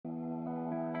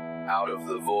out of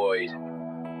the void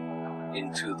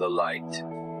into the light.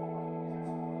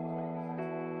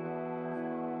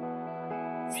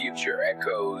 Future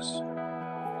echoes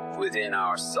within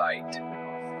our sight.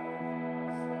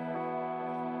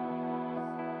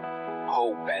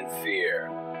 Hope and fear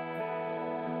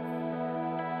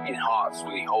in hearts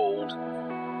we hold.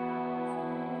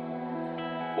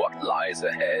 What lies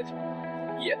ahead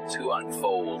yet to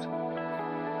unfold.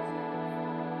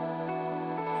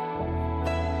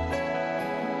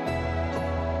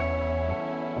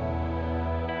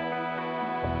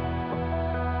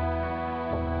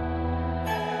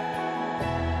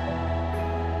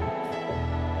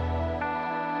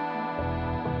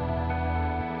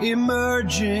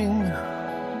 Emerging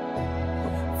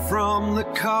from the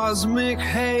cosmic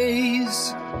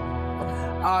haze,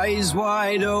 eyes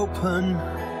wide open,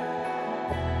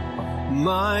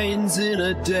 minds in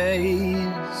a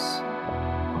daze.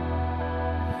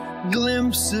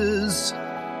 Glimpses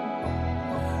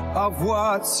of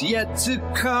what's yet to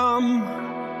come,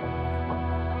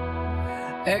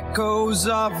 echoes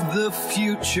of the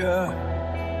future,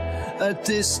 a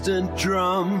distant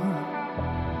drum.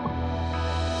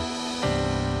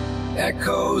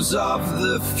 Echoes of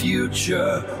the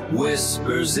future,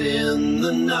 whispers in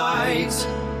the night.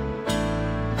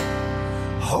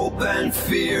 Hope and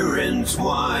fear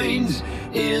entwined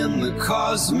in the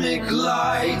cosmic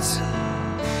light.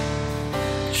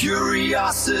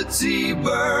 Curiosity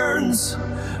burns,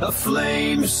 a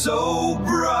flame so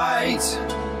bright,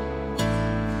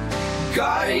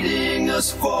 guiding us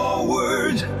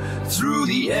forward through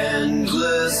the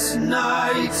endless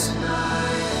night.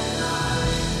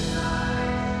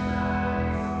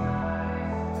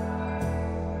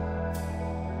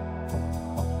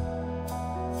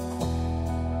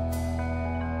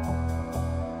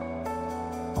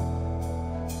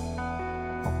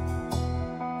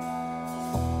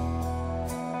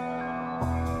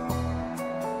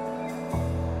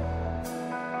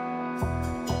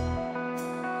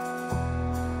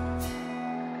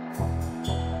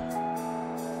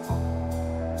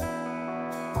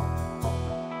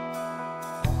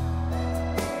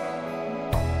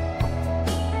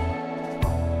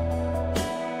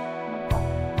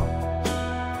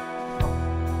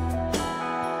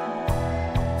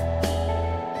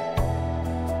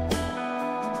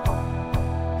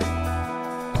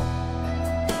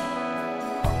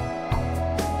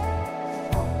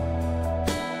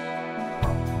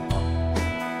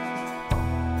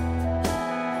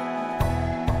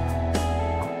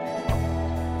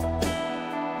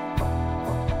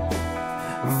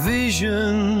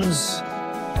 Visions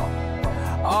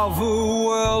of a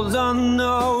world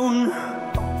unknown,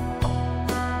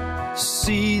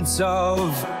 seeds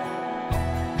of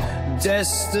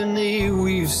destiny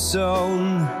we've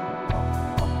sown.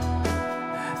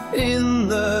 In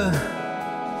the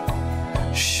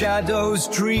shadows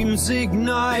dreams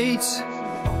ignite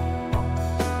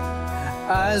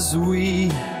as we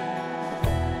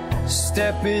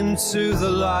step into the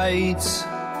light.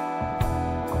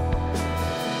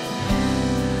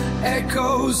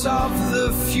 Echoes of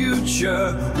the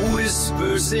future,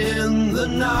 whispers in the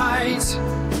night.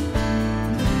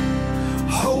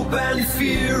 Hope and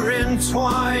fear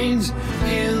entwined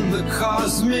in the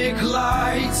cosmic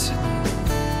light.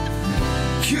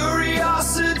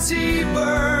 Curiosity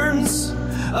burns,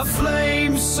 a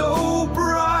flame so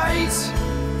bright,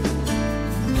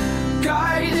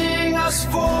 guiding us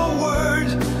forward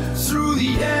through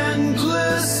the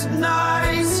endless night.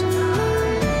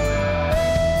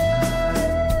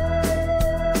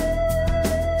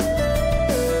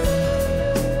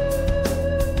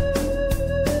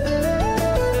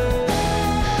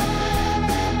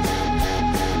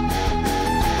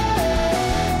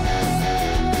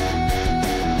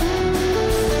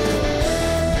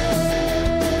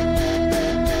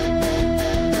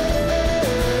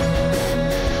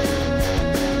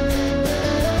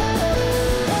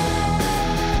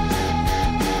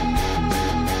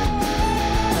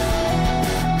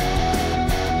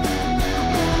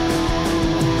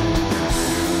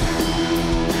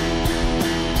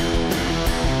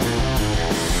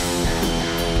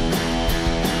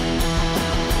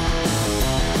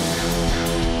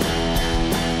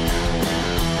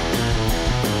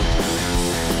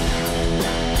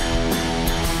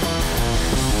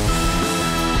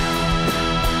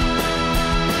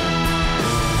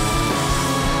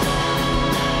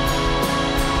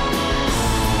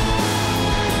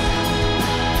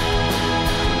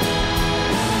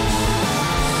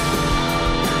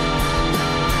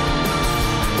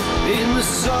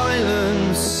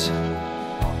 Silence,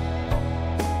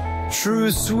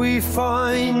 truths we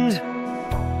find,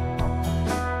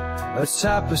 a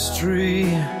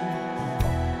tapestry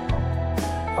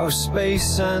of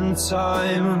space and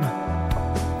time.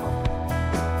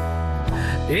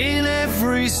 In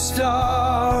every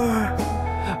star,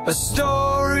 a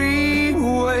story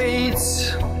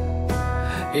waits.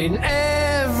 In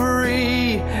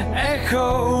every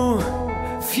echo,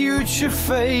 future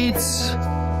fates.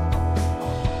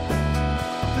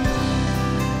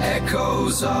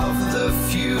 Echoes of the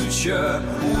future,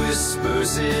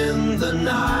 whispers in the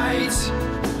night.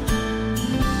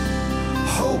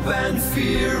 Hope and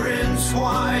fear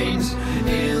entwined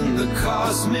in the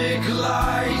cosmic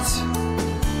light.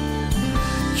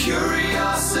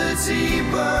 Curiosity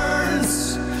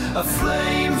burns, a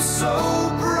flame so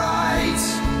bright,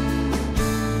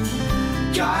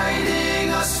 guiding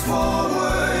us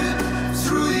forward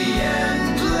through the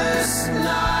endless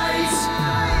night.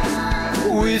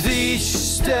 With each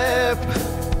step,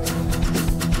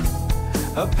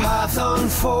 a path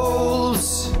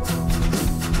unfolds.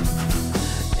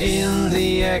 In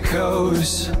the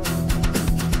echoes,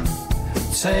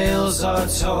 tales are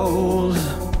told.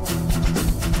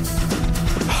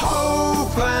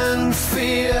 Hope and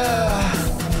fear,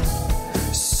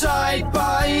 side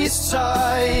by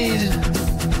side.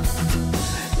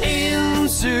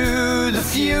 Into the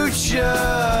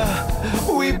future,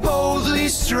 we boldly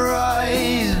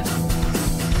stride.